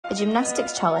a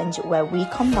gymnastics challenge where we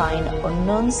combine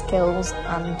unknown skills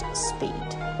and speed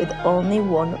with only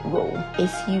one rule.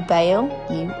 If you bail,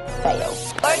 you fail.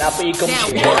 Now put your gum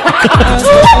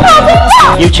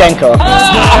Yuchenko.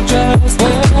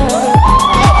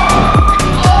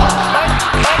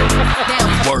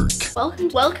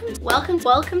 Welcome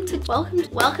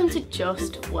to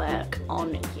Just Work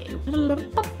on You.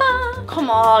 Come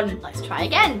on, let's try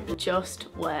again. Just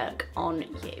Work on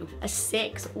You. A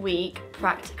 6-week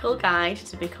practical guide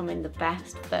to becoming the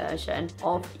best version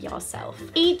of yourself.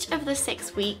 Each of the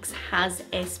 6 weeks has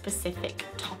a specific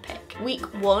topic. Week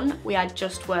 1, we are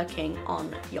just working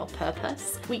on your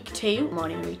purpose. Week 2,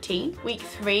 morning routine. Week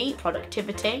 3,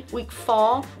 productivity. Week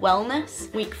 4,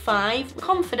 wellness. Week 5,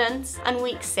 confidence. And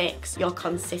week 6, your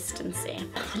consistency.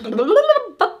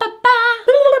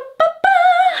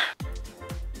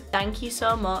 Thank you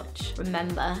so much.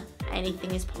 Remember,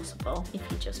 anything is possible if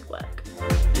you just work.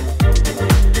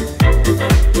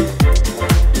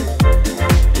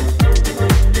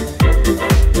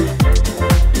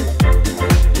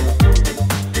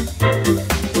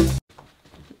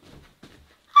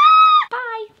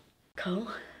 Bye. Cool.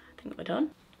 I think we're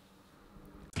done.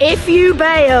 If you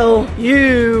bail,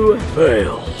 you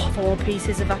Fail. 4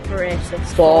 pieces of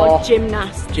apparatus. 4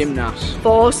 gymnasts.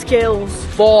 4 skills.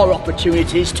 4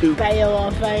 opportunities to Bail or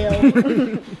fail.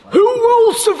 Who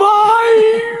will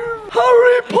survive?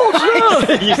 Harry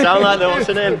Potter! You sound like the, what's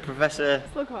her name? Professor...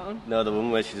 Look on. No, the one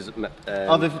where she does...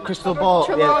 Oh, the crystal ball.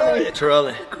 Yeah,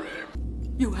 Trelawney.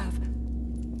 You have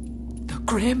the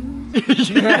Grim.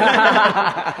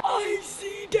 I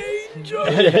see danger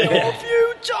in your future.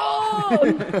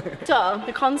 So,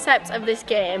 the concept of this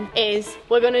game is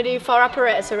we're going to do 4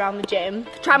 apparatus around the gym.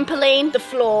 The trampoline, the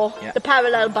floor, the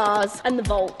parallel bars and the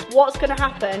vault. What's going to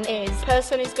happen is the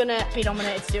person is going to be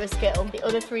nominated to do a skill. The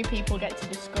other 3 people get to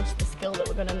discuss the skill that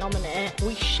we're going to nominate.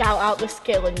 We shout out the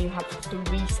skill and you have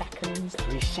 3 seconds.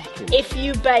 3 seconds? If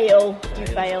you bail, you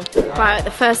fail. Right,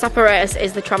 the first apparatus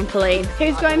is the trampoline.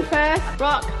 Who's going first?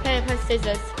 Rock, paper,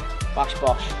 scissors. Bash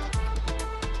bosh.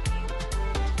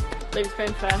 Luke's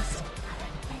going first.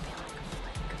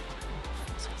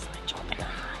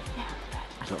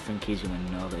 I don't think he's going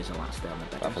to know that he's the last day on the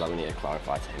bed. I feel like we need to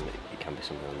clarify to him that it can be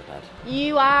something on the bed.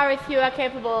 You are, if you are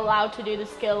capable, allowed to do the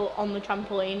skill on the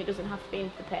trampoline. It doesn't have to be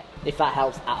into the pit. If that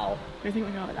helps at all. I think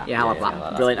we go with that. Yeah, I'll have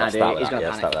that. Brilliant idea. He's going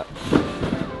to panic.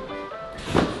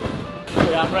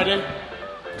 Yeah, I'm ready.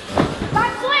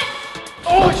 Backflip!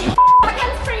 Oh,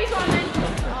 Against freeze on then.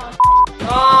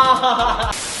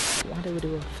 Why do we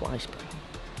do a fly spring?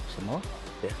 Some more?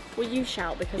 Yeah. Will you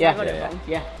shout because Yeah. I got it wrong?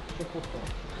 Yeah.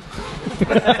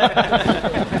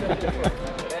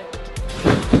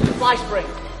 Fly spring.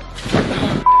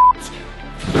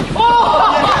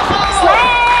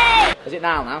 Slay! Is it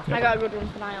now? I got a good one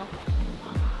for Niall.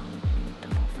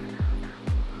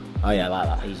 Oh yeah, I like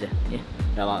that. Easy. Yeah.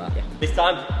 I like that. Yeah. This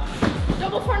time,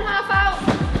 Double front half out.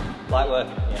 light work.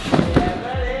 Yeah,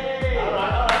 ready.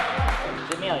 Alright. Is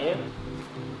it me or you?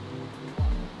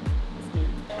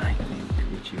 I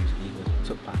think we choose either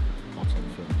tuck back or tuck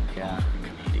front. Yeah.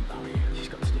 Comedic value. She's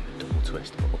got to do a double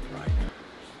twist but upright.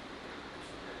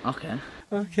 Okay.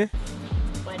 Okay.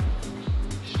 When?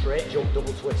 Straight jump,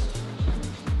 double twist.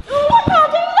 Oh, I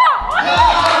can't do that!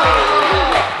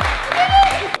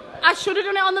 I should have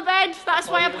done it on the bed. That's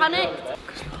why I panicked.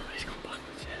 Because nobody's gone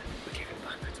backwards yet. We're giving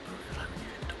backwards, but we're like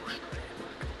double straight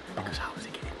back. Because how does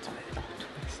he get into it? Double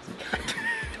twist.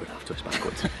 Do it half twist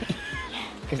backwards.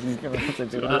 Because he's going to have to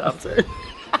do that.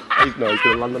 No, he's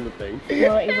going to land on the thing.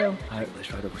 No, it will. Alright, let's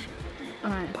try double straight.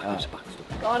 Alright. Backwards.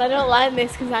 God, I don't like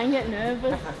this because I get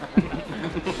nervous.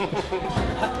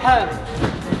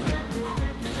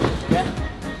 Yeah.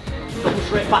 Double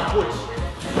straight backwards.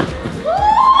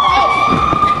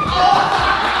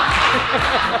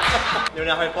 You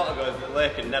know, Harry Potter goes to the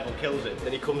lake and Neville kills him.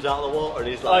 Then he comes out of the water and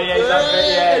he's like... Oh yeah, exactly.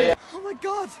 Yeah. Oh my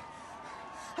god!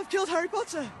 I've killed Harry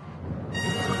Potter!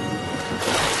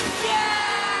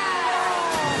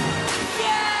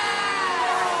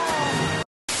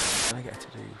 I get to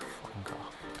do fucking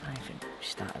off. I think we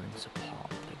start her in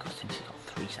support because since she's got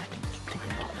 3 seconds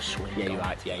thinking about the swing. Yeah, you're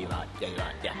right. Yeah, you're right. Yeah, you're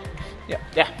right. Yeah. Yeah.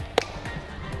 Yeah.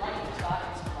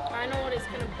 I know what it's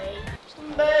going to be.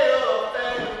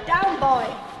 Down, boy.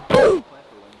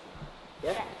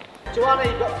 Yeah. Joanna,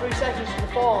 you've got 3 seconds to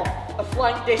perform a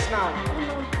flank dismount.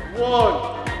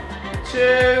 1,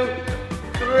 2,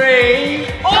 3.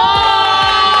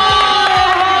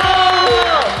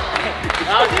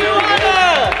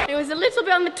 It was a little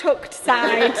bit on the tucked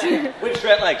side. With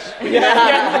straight legs.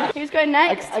 Who's going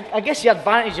next? I guess the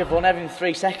advantage of one having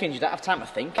 3 seconds, you don't have time to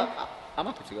think. I'm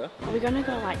happy to go. Are we gonna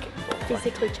go like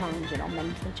physically challenging or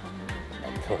mentally challenging?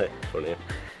 Mentally. Funny.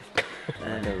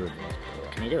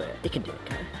 Can you do it? You can do it,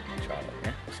 can you? Try it.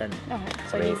 Yeah, we'll send. Alright,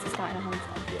 so he needs to start in a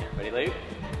handstand. Yeah. Ready, Luke?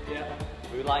 Yeah.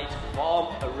 We would like to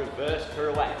perform a reverse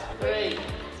pirouette. 3.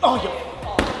 Oh,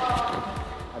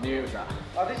 yeah. I knew it was that.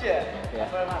 Oh, did you? Yeah.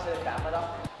 Very much at the camera, though.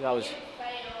 That was.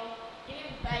 You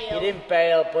You didn't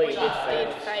fail, but you did You fail.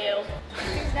 did fail.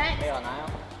 Who's next?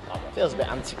 Feels a bit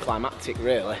anticlimactic,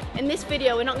 really. In this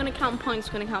video, we're not going to count points,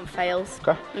 we're going to count fails.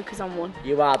 Okay. Lucas on 1.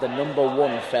 You are the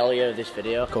 #1 failure of this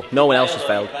video. Cool. No one else has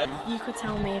failed. You could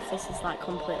tell me if this is like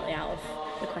completely out of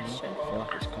the question. I feel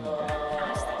like it's coming down. I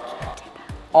was thinking you did that.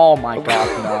 Oh my god,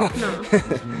 no. No.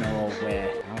 There's no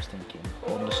way. I was thinking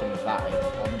under some of that,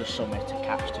 under some to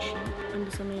catch the shoot.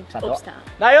 Under something Is that what? upstart.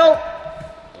 Niall!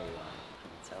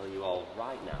 Tell you all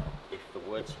right now, if the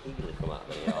words Healy come out of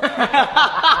me,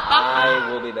 I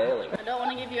will be bailing. I don't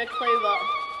want to give you a clue, but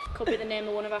could be the name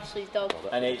of one of Ashley's dogs.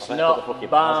 And it's I not put the fucking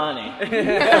Barney.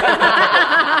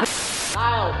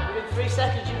 Niall, within 3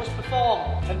 seconds you must perform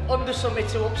an under summit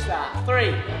to upstart.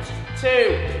 3,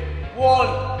 2,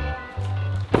 1.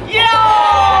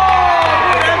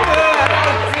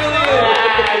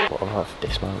 What about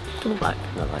dismount? Double back.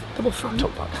 No, like Double front.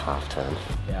 top back half turn.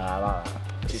 Yeah, I like that.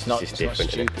 It's not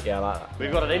different, stupid. Yeah, I like that.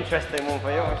 We've got an interesting one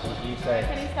for you. You say.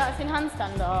 Can he start in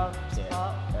handstand or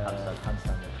support?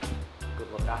 Handstand.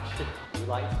 Good luck, Ash. We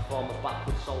like to perform a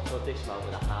backward salto dismount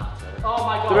with a half turn. Oh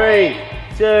my god. 3,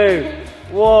 2,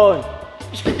 1.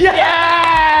 Yeah!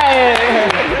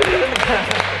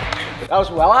 That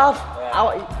was well hard.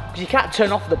 Because you can't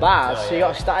turn off the bars, so you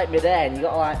got to start it mid-air and you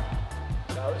got to like.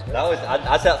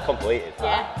 I'd say that's completed.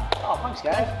 Yeah. Oh, thanks,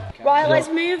 guys. Right, let's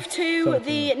move to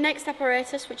the next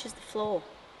apparatus, which is the floor.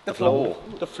 The floor.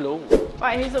 The floor.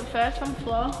 Right, who's up first on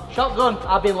floor? Shotgun.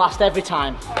 I've been last every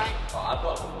time. Alright. Oh, I've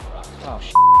got one for that. Oh,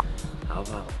 How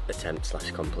about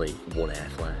attempt/complete one air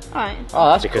flare? Alright. Oh,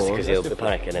 that's Because cool. he'll be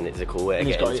panicking and it's a cool way to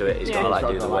he's get got into it. it. He's Yeah. got to like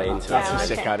do the way into Yeah, it. I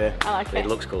like it. idea. I like It it.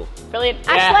 looks cool. Brilliant.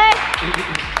 Yeah. Ashley!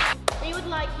 We would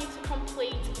like you to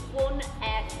complete one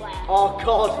air flare. Oh,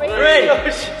 God. 3,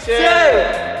 2,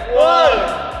 1.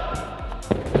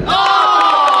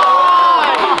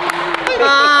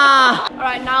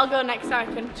 Alright, now I'll go next, I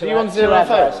can. So you want 0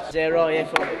 first? 0, yeah,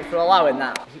 for allowing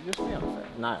that. Is it just me on it?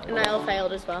 No. Niall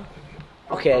failed as well.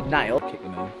 Okay, Niall. Kick the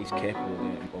move. He's capable of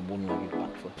doing a one-legged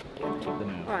backflip. Kick the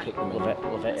move. Right. Kick the move. Love it,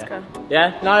 Let's yeah. go.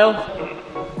 Yeah, Niall?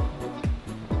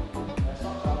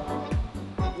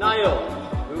 Niall,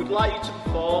 we would like you to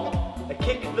perform a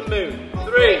kick of the moon.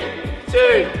 3,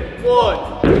 2,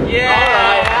 1.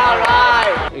 Yeah,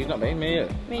 alright. He's not me, you.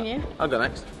 Me and you. I'll go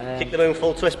next. Kick the moon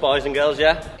full twist, boys and girls,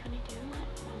 yeah?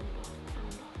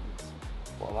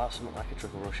 What about something like a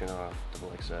triple Russian or a double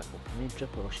leg circle? I mean,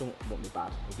 triple rush won't be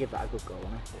bad. You give that a good go,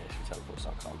 won't it? Yeah, should we tell them to put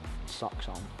socks on? Socks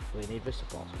on. We need wrist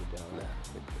support, so we'll be alright.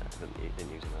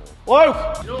 Didn't use them earlier. Whoa!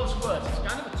 You know what's worse? It's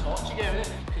kind of a torture game,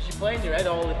 isn't it? Because you're playing your head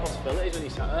all the possibilities when you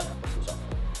sat there.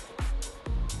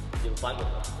 You'll find them.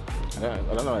 I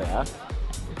don't know where they are. I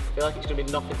feel like it's going to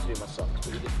be nothing to do with my socks,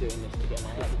 but you're just doing this to get my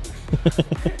head.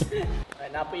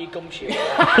 Right, now put your gum shoe.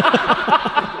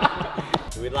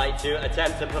 We'd like to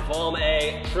attempt to perform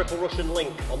a triple Russian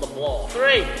link on the floor.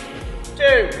 3,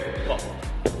 2, Come on.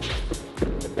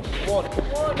 1.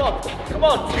 Come on. Come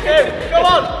on. 2. Come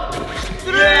on.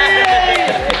 3. I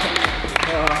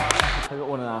got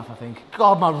 1.5, I think.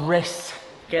 God, my wrist.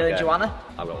 Okay, then, Joanna.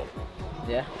 I've got one.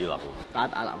 Yeah. You'll have one.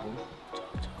 I'd have one.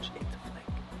 Touch into flick.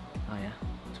 Oh yeah.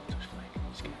 Touch flick.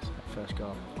 Scares her. First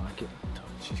go. I like it.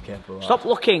 She's careful. Stop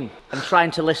looking and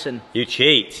trying to listen. You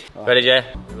cheat. Oh. Ready, Jay?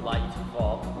 We would like you to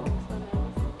perform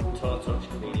toe touch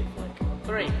medium flick.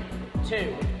 3,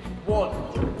 2, 1.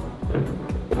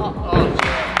 Oh,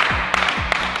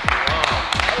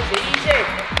 That was easy.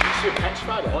 You should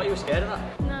petrified it. what, you were scared of that?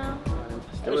 No.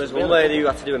 There was one way that you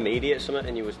had to do immediate something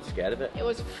and you were scared of it. It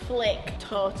was flick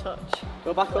toe touch.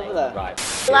 Go back over there. Right.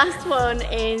 Last one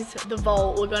is the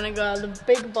vault. We're gonna go the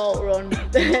big vault run,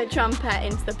 the trumpet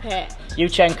into the pit.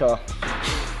 Yuchenko. Do you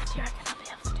reckon I'll be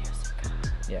able to do some?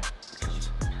 Yeah.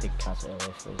 Big cat earlier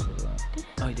for us as well.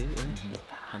 Oh, you do? Yeah.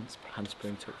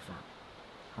 Handspring took front.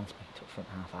 Handspring took front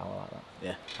half hour like that.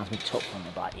 Yeah. Handspring took front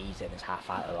about easy and it's half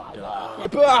hour like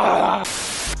that. God,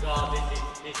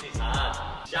 this is hard.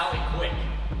 Shout it quick.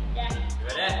 Yeah. You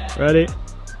ready? Ready?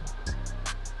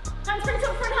 Handspring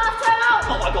up front, half turn out.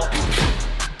 Oh my god.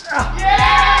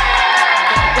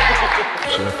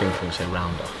 So I think we say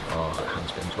round off or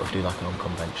handsprings, but if we do like an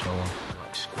unconventional one,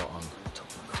 like squat on, tuck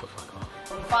back off.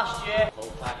 Run fast, Jay.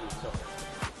 Hold tight and tough.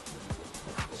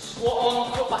 Squat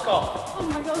on, tuck back off. Oh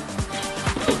my god.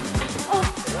 Oh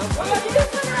my god, you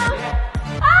just turn around.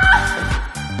 Ah!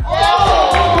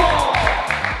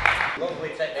 Lovely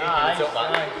technique. Took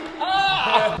back.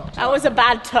 That was a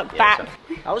bad tuck back.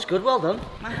 That was good, well done.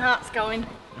 My heart's going.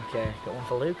 Okay, got one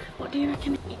for Luke. What do you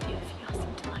reckon he'd do if you asked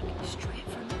him to like straight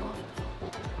front over?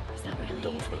 Is that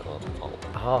really easy?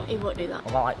 Oh, He won't do that.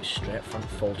 I want like straight front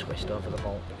full twist over the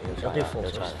vault. He'll do full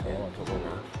twist.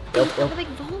 Have a big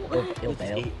vault. He'll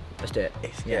bail. Let's do it.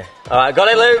 Yeah. Alright, got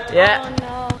it, Luke. Yeah.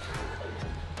 Oh no.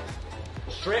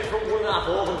 Straight from 1.5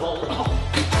 over the vault.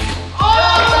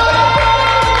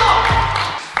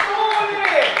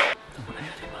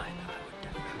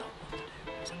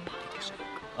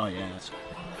 Oh yeah, that's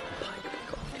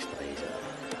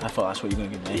I thought that's what you were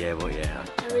going to give me. Yeah, but yeah.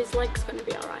 Are his legs going to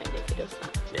be alright if he does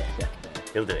that? Yeah.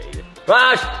 He'll do it easy.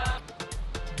 Rash!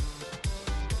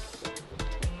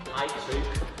 High two.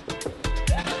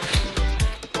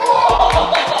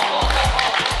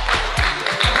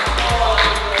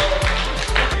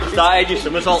 Started your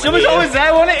somersault. Somersault was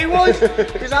there, wasn't it? It was.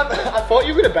 Because I thought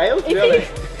you were going to bail, to be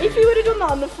honest. If he would have done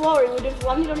that on the floor, he would have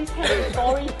landed on his head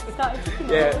before he started to come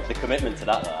Yeah. The commitment to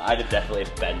that though, I'd have definitely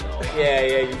bent over. Yeah,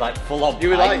 yeah. He's like full on You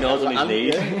were like, nose on his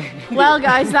knees. Well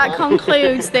guys, that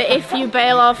concludes the if you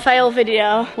bail or fail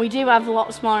video. We do have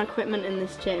lots more equipment in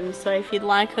this gym, so if you'd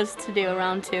like us to do a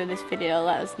round 2 of this video,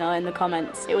 let us know in the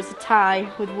comments. It was a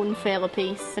tie with 1 fail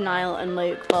apiece for Niall and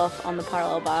Luke, both on the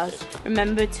parallel bars.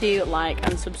 Remember to like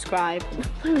and subscribe.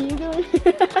 Where are you going?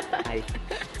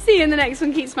 See you in the next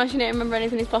one. Keep smashing it. Remember,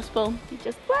 anything is possible. You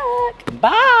just work.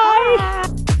 Bye.